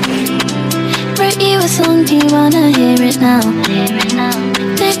by. Wrote you a song, do you wanna hear it now?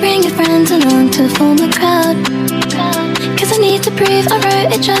 They bring your friends along to form a crowd. Cause I need to prove I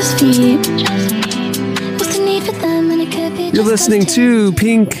wrote it just for you. What's the need for them and it could be just. You're listening to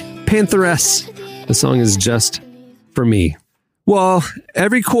Pink Pantheress. The song is Just For Me. Well,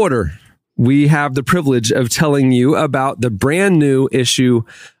 every quarter we have the privilege of telling you about the brand new issue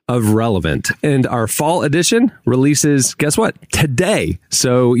of Relevant. And our fall edition releases, guess what? Today.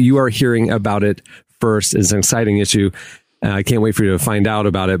 So you are hearing about it first. It's an exciting issue. I can't wait for you to find out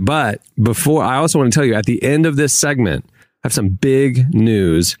about it. But before, I also want to tell you at the end of this segment, I have some big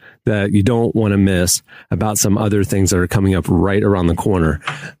news that you don't want to miss about some other things that are coming up right around the corner.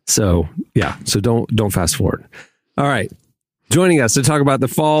 So yeah, so don't fast forward. All right. Joining us to talk about the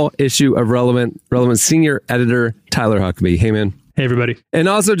fall issue of Relevant senior editor, Tyler Huckabee. Hey, man. Hey, everybody. And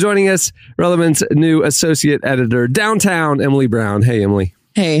also joining us, Relevant's new associate editor, Downtown, Emily Brown. Hey, Emily.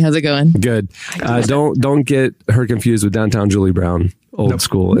 Hey, how's it going? Good. Don't get her confused with Downtown Julie Brown, old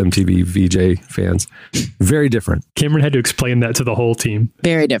school MTV VJ fans. Very different. Cameron had to explain that to the whole team.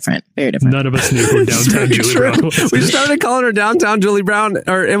 Very different. Very different. None of us knew who Downtown Julie Brown was. We started calling her Downtown Julie Brown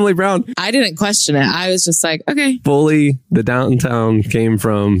or Emily Brown. I didn't question it. I was just like, okay. Fully, the downtown came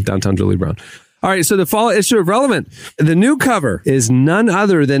from Downtown Julie Brown. All right, so the fall issue of Relevant. The new cover is none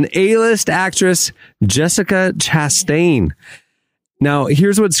other than A-list actress Jessica Chastain. Now,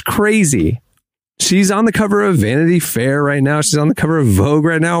 here's what's crazy. She's on the cover of Vanity Fair right now. She's on the cover of Vogue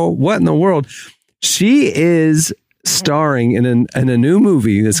right now. What in the world? She is starring in a new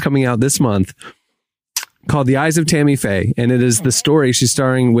movie that's coming out this month called The Eyes of Tammy Faye. And it is the story. She's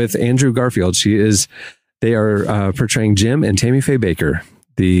starring with Andrew Garfield. They are portraying Jim and Tammy Faye Baker,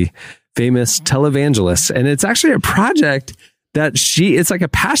 the famous televangelists. And it's actually a project that it's like a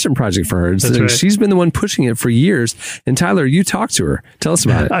passion project for her. That's right. She's been the one pushing it for years. And Tyler, you talked to her. Tell us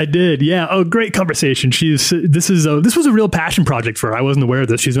about it. I did. Yeah. Oh, great conversation. This was a real passion project for her. I wasn't aware of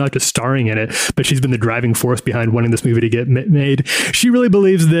this. She's not just starring in it, but she's been the driving force behind wanting this movie to get made. She really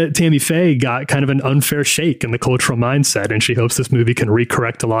believes that Tammy Faye got kind of an unfair shake in the cultural mindset, and she hopes this movie can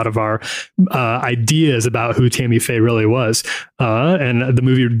recorrect a lot of our ideas about who Tammy Faye really was. And the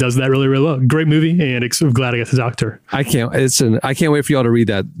movie does that really, really well. Great movie, and I'm glad I got to talk to her. I can't wait for y'all to read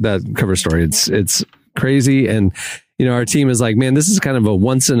that cover story. It's crazy. And, our team is like, man, this is kind of a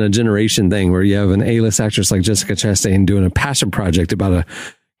once in a generation thing where you have an A-list actress like Jessica Chastain doing a passion project about a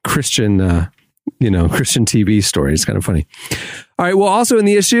Christian, Christian TV story. It's kind of funny. All right. Well, also in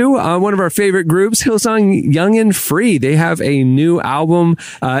the issue, one of our favorite groups, Hillsong Young and Free. They have a new album.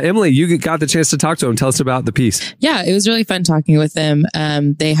 Emily, you got the chance to talk to them. Tell us about the piece. Yeah, it was really fun talking with them.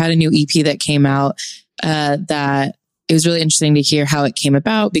 They had a new EP that came out that it was really interesting to hear how it came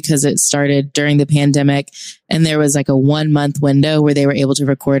about because it started during the pandemic and there was like a 1 month window where they were able to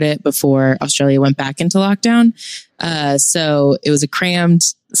record it before Australia went back into lockdown. So it was a crammed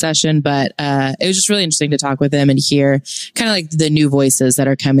session, but it was just really interesting to talk with them and hear kind of like the new voices that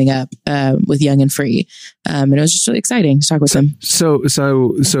are coming up with Young and Free. And it was just really exciting to talk with them. So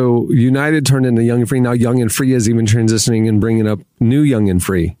United turned into Young and Free. Now Young and Free is even transitioning and bringing up new Young and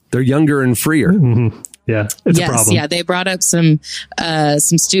Free. They're younger and freer. Mm-hmm. Yeah, it's a problem. Yeah, they brought up some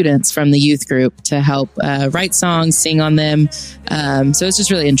students from the youth group to help write songs, sing on them. So it's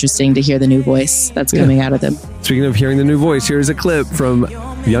just really interesting to hear the new voice that's coming out of them. Speaking of hearing the new voice, here's a clip from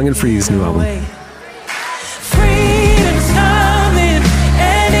Young and Free's new album. Freedom's coming,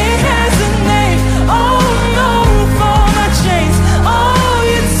 and it has a name. Oh, no for my chains. Oh,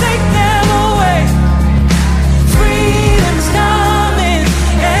 you take them away. Freedom's coming,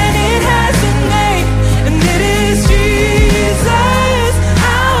 and it has a name, and it is Jesus.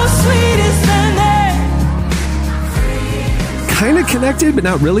 How sweet is the name. Kind of connected, but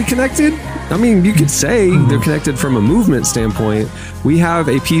not really connected. I mean, you could say they're connected from a movement standpoint. We have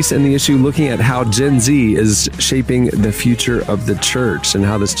a piece in the issue looking at how Gen Z is shaping the future of the church and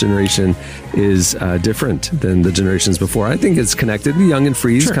how this generation is different than the generations before. I think it's connected. The Young and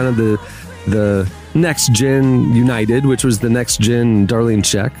Free is kind of the next gen United, which was the next gen Darlene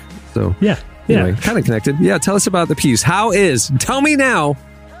Zschech. So anyway, kind of connected. Yeah, tell us about the piece. Tell me now.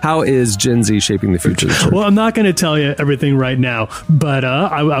 How is Gen Z shaping the future of the church? Well, I'm not going to tell you everything right now, but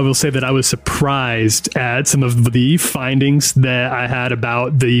I will say that I was surprised at some of the findings that I had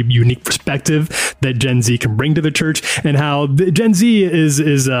about the unique perspective that Gen Z can bring to the church and how Gen Z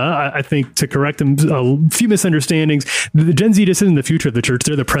is I think, to correct them, a few misunderstandings, the Gen Z just isn't the future of the church.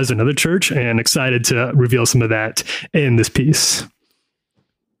 They're the present of the church, and excited to reveal some of that in this piece.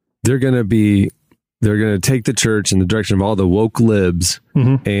 They're going to take the church in the direction of all the woke libs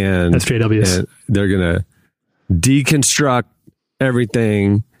and SJWs. And they're going to deconstruct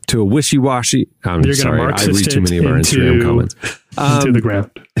everything to a wishy-washy. I'm sorry, I read too many of our Instagram comments. Into the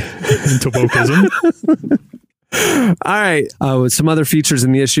ground. Into wokeism. All right. With some other features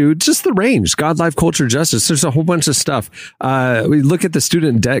in the issue, just the range, God, life, culture, justice. There's a whole bunch of stuff. We look at the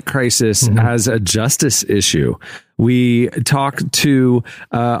student debt crisis as a justice issue. We talk to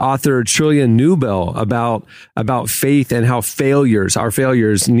author Trillia Newbell about faith and how our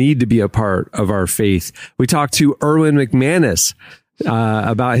failures need to be a part of our faith. We talk to Erwin McManus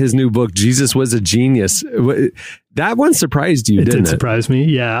about his new book, Jesus Was a Genius. That one surprised you, didn't it? It did surprise me.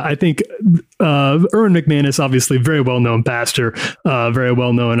 Yeah, I think Erwin McManus, obviously very well-known pastor, very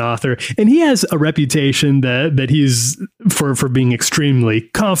well-known author, and he has a reputation that he's for being extremely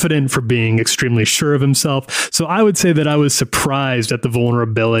confident, for being extremely sure of himself. So I would say that I was surprised at the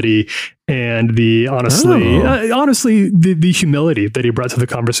vulnerability and the honestly, the humility that he brought to the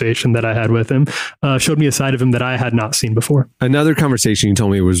conversation that I had with him showed me a side of him that I had not seen before. Another conversation you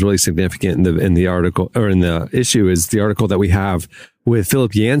told me was really significant in the article, or in the issue, is the article that we have with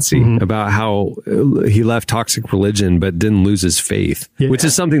Philip Yancey about how he left toxic religion but didn't lose his faith, which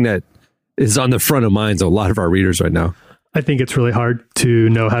is something that is on the front of minds of a lot of our readers right now. I think it's really hard to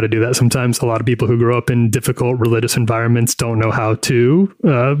know how to do that. Sometimes a lot of people who grow up in difficult religious environments don't know how to,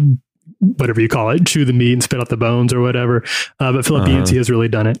 whatever you call it, chew the meat and spit out the bones or whatever. But Philip Yancey has really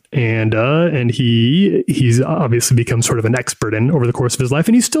done it. And he's obviously become sort of an expert in over the course of his life,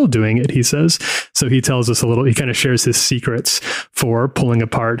 and he's still doing it, he says. So he tells us he kind of shares his secrets for pulling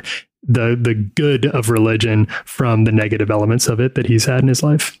apart the good of religion from the negative elements of it that he's had in his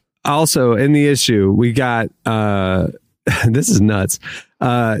life. Also, in the issue, we got, this is nuts.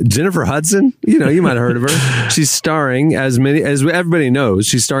 Jennifer Hudson, you might have heard of her. She's starring as everybody knows.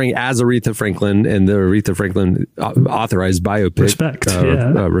 She's starring as Aretha Franklin in the Aretha Franklin authorized biopic.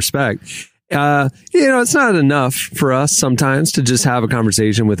 Respect. It's not enough for us sometimes to just have a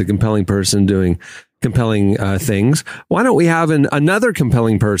conversation with a compelling person doing compelling things. Why don't we have another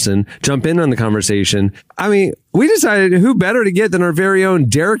compelling person jump in on the conversation? I mean, we decided who better to get than our very own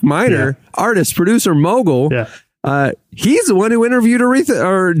Derek Minor, artist, producer, mogul. Yeah. He's the one who interviewed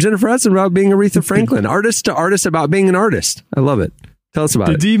Jennifer Hudson about being Aretha Franklin, artist to artist about being an artist. I love it. Tell us about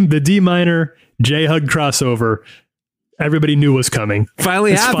it. The D Minor J Hug crossover. Everybody knew was coming. It's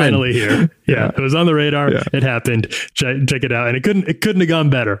finally here. Yeah, it was on the radar. Yeah. It happened. Check it out. And it couldn't have gone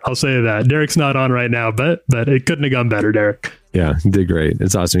better. I'll say that. Derek's not on right now, but it couldn't have gone better, Derek. Yeah, you did great.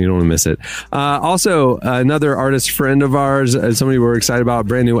 It's awesome. You don't want to miss it. Also, another artist friend of ours, somebody we're excited about,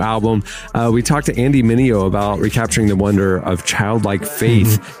 brand new album. We talked to Andy Mineo about recapturing the wonder of childlike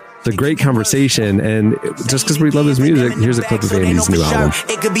faith. It's a great conversation. And just because we love his music, here's a clip of Andy's new album.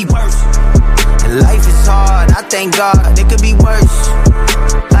 It could be worse. Life is hard, I thank God, it could be worse.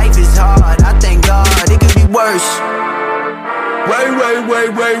 Life is hard, I thank God, it could be worse. Way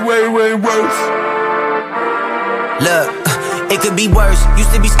worse. Look, it could be worse.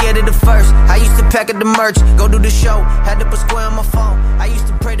 Used to be scared of the first. I used to pack up the merch, go do the show. Had to put square on my phone. I used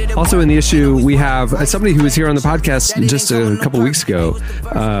to pray that it also in the issue, we have somebody who was here on the podcast just a couple weeks ago.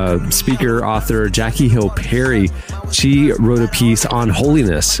 Speaker, author Jackie Hill Perry. She wrote a piece on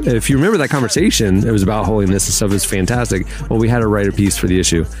holiness. If you remember that conversation, it was about holiness and stuff. It was fantastic. Well, we had her write a piece for the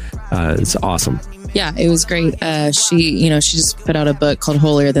issue. It's awesome. Yeah, it was great. She just put out a book called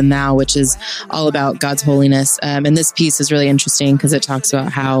Holier Than Thou, which is all about God's holiness. And this piece is really interesting because it talks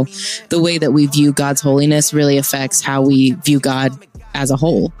about how the way that we view God's holiness really affects how we view God as a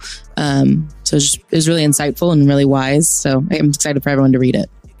whole. So it was really insightful and really wise. So I'm excited for everyone to read it.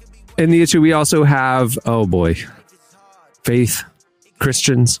 In the issue, we also have, faith,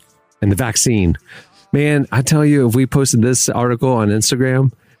 Christians, and the vaccine. Man, I tell you, if we posted this article on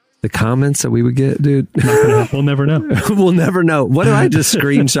Instagram, the comments that we would get, dude. We'll never know. We'll never know. What if I just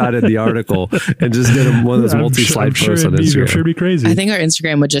screenshotted the artitle and just did one of those multi-slide posts on Instagram? I'm sure it'd be crazy. I think our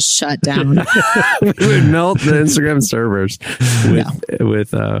Instagram would just shut down. We would melt the Instagram servers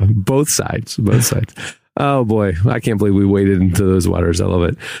with both sides. Oh boy, I can't believe we waded into those waters. I love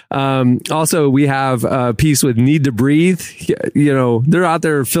it. Also, we have a piece with Need to Breathe. They're out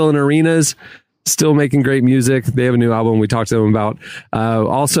there filling arenas, still making great music. They have a new album we talked to them about.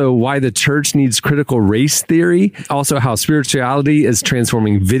 Also, why the church needs critical race theory. Also, how spirituality is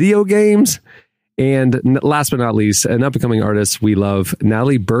transforming video games. And last but not least, an up-and-coming artist we love,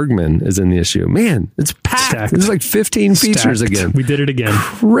 Natalie Bergman, is in the issue. Man, it's packed. There's like 15 features again. We did it again.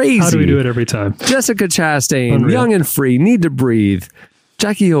 Crazy. How do we do it every time? Jessica Chastain, Unreal. Young and Free, Need to Breathe,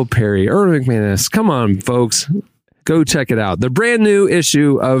 Jackie Hill Perry, Erwin McManus. Come on, folks. Go check it out. The brand new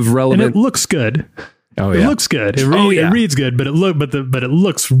issue of Relevant. And it looks good. Oh, It looks good. It reads good, but it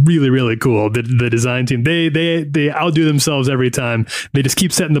looks really, really cool. The design team, they outdo themselves every time. They just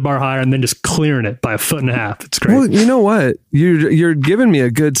keep setting the bar higher and then just clearing it by 1.5 feet. It's great. Well, you know what? You're giving me a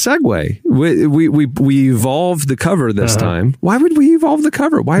good segue. We evolved the cover this time. Why would we evolve the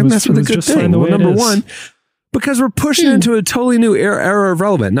cover? Why mess with a good thing? Well, number one, because we're pushing into a totally new era of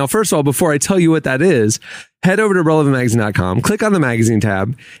Relevant. Now, first of all, before I tell you what that is, head over to relevantmagazine.com, click on the magazine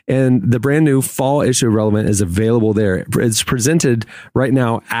tab, and the brand new fall issue of Relevant is available there. It's presented right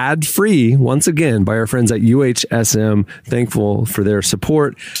now ad-free, once again, by our friends at UHSM. Thankful for their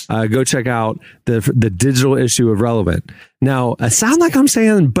support. Go check out the digital issue of Relevant. Now, I sound like I'm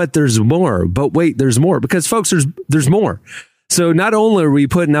saying, but there's more. But wait, there's more. Because, folks, there's more. So not only are we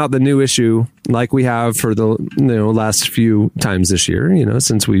putting out the new issue like we have for the last few times this year,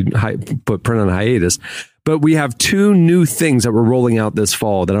 since we put print on hiatus, But we have 2 new things that we're rolling out this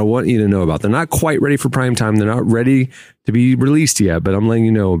fall that I want you to know about. They're not quite ready for prime time. They're not ready to be released yet, but I'm letting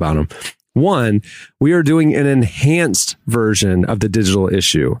you know about them. One, we are doing an enhanced version of the digital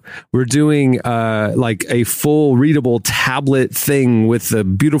issue. We're doing like a full readable tablet thing with the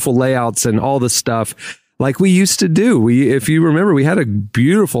beautiful layouts and all the stuff like we used to do. If you remember, we had a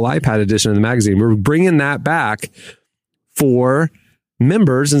beautiful iPad edition of the magazine. We're bringing that back for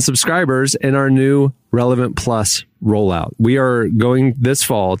members and subscribers in our new Relevant Plus rollout. We are going this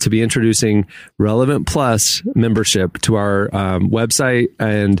fall to be introducing Relevant Plus membership to our website,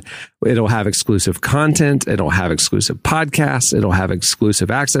 and it'll have exclusive content. It'll have exclusive podcasts. It'll have exclusive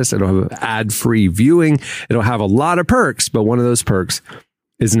access. It'll have ad-free viewing. It'll have a lot of perks, but one of those perks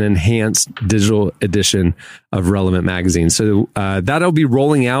is an enhanced digital edition of Relevant Magazine. So that'll be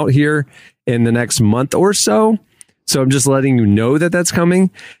rolling out here in the next month or so. So I'm just letting you know that that's coming,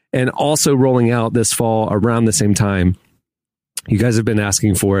 and also rolling out this fall around the same time. You guys have been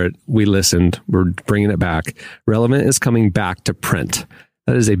asking for it. We listened. We're bringing it back. Relevant is coming back to print.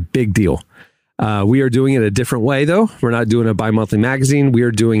 That is a big deal. We are doing it a different way, though. We're not doing a bi-monthly magazine. We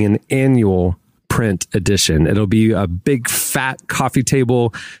are doing an annual print edition. It'll be a big, fat coffee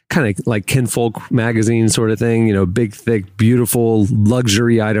table, kind of like Kinfolk magazine sort of thing. You know, big, thick, beautiful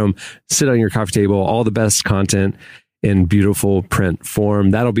luxury item. Sit on your coffee table. All the best content in beautiful print form.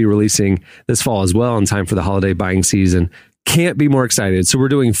 That'll be releasing this fall as well in time for the holiday buying season. Can't be more excited. So we're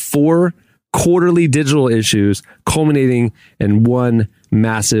doing 4 quarterly digital issues culminating in one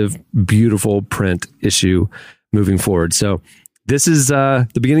massive, beautiful print issue moving forward. So this is the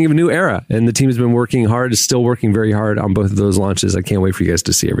beginning of a new era, and the team has been working hard, is still working very hard on both of those launches. I can't wait for you guys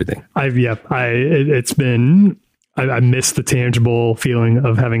to see everything. I miss the tangible feeling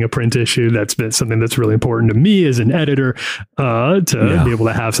of having a print issue. That's been something that's really important to me as an editor, to be able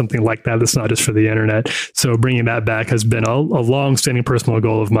to have something like that. That's not just for the internet. So bringing that back has been a long-standing personal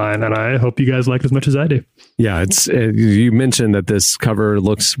goal of mine, and I hope you guys like it as much as I do. Yeah, you mentioned that this cover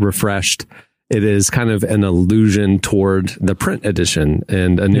looks refreshed. It is kind of an allusion toward the print edition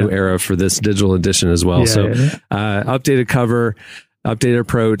and a new era for this digital edition as well. Updated cover, updated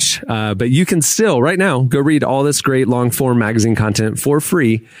approach. But you can still, right now, go read all this great long-form magazine content for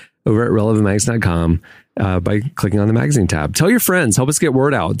free over at relevantmagazine.com by clicking on the magazine tab. Tell your friends. Help us get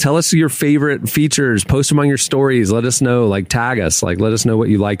word out. Tell us your favorite features. Post them on your stories. Let us know. Tag us. Let us know what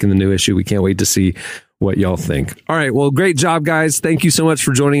you like in the new issue. We can't wait to see what y'all think. All right. Well, great job, guys. Thank you so much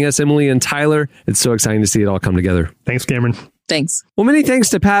for joining us, Emily and Tyler. It's so exciting to see it all come together. Thanks, Cameron. Thanks. Well, many thanks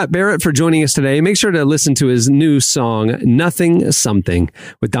to Pat Barrett for joining us today. Make sure to listen to his new song, Nothing Something,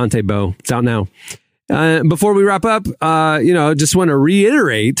 with Dante Bowe. It's out now. Before we wrap up, just want to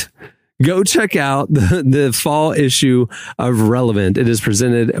reiterate, go check out the fall issue of Relevant. It is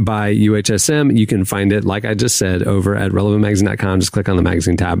presented by UHSM. You can find it, like I just said, over at relevantmagazine.com. Just click on the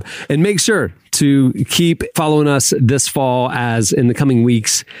magazine tab. And make sure to keep following us this fall, as in the coming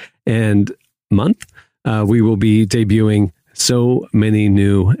weeks and month, we will be debuting so many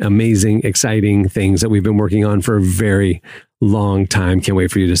new, amazing, exciting things that we've been working on for a very long time. Can't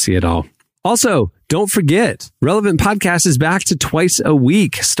wait for you to see it all. Also, don't forget, Relevant Podcast is back to twice a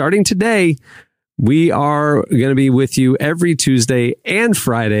week. Starting today, we are going to be with you every Tuesday and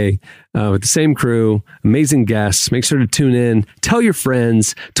Friday with the same crew, amazing guests. Make sure to tune in, tell your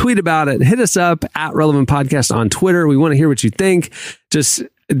friends, tweet about it, hit us up at Relevant Podcast on Twitter. We want to hear what you think. Just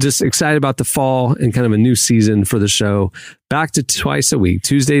excited about the fall and kind of a new season for the show. Back to twice a week,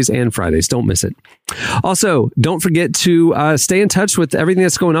 Tuesdays and Fridays. Don't miss it. Also, don't forget to stay in touch with everything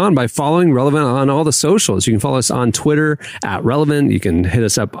that's going on by following Relevant on all the socials. You can follow us on Twitter at Relevant. You can hit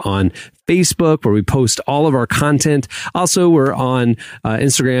us up on Facebook, where we post all of our content. Also, we're on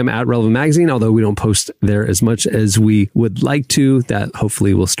Instagram at Relevant Magazine, although we don't post there as much as we would like to. That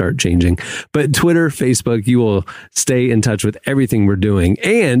hopefully will start changing. But Twitter, Facebook, you will stay in touch with everything we're doing.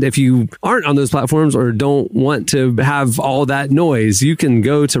 And if you aren't on those platforms or don't want to have all that noise, you can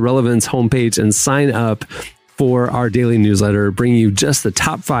go to Relevant's homepage and sign up for our daily newsletter, bringing you just the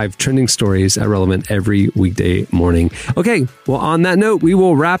top 5 trending stories at Relevant every weekday morning. Okay, well, on that note, we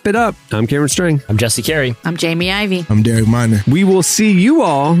will wrap it up. I'm Cameron Strang. I'm Jesse Carey. I'm Jamie Ivey. I'm Derek Miner. We will see you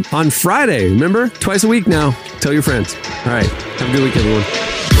all on Friday. Remember, twice a week now. Tell your friends. All right, have a good week, everyone.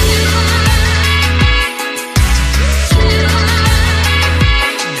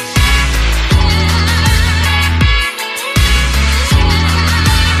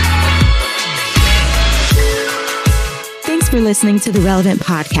 For listening to the Relevant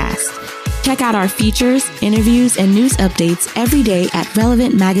Podcast. Check out our features, interviews, and news updates every day at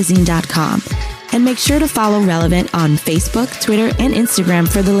relevantmagazine.com. And make sure to follow Relevant on Facebook, Twitter, and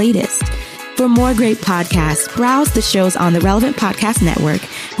Instagram for the latest. For more great podcasts, browse the shows on the Relevant Podcast Network,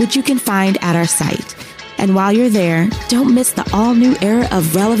 which you can find at our site. And while you're there, don't miss the all-new era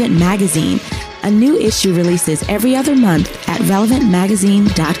of Relevant Magazine. A new issue releases every other month at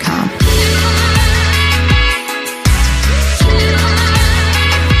relevantmagazine.com.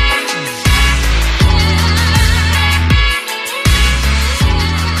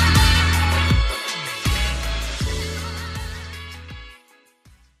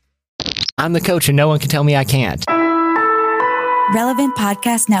 I'm the coach and no one can tell me I can't. Relevant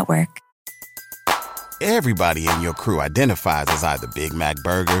Podcast Network. Everybody in your crew identifies as either Big Mac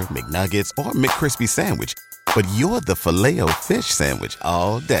Burger, McNuggets, or McCrispy Sandwich. But you're the Filet-O-Fish Sandwich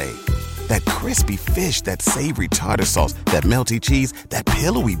all day. That crispy fish, that savory tartar sauce, that melty cheese, that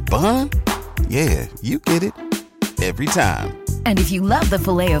pillowy bun. Yeah, you get it. Every time. And if you love the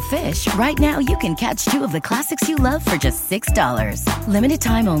Filet-O-Fish, right now you can catch two of the classics you love for just $6. Limited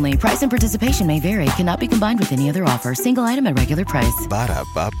time only. Price and participation may vary. Cannot be combined with any other offer. Single item at regular price.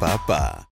 Ba-da-ba-ba-ba.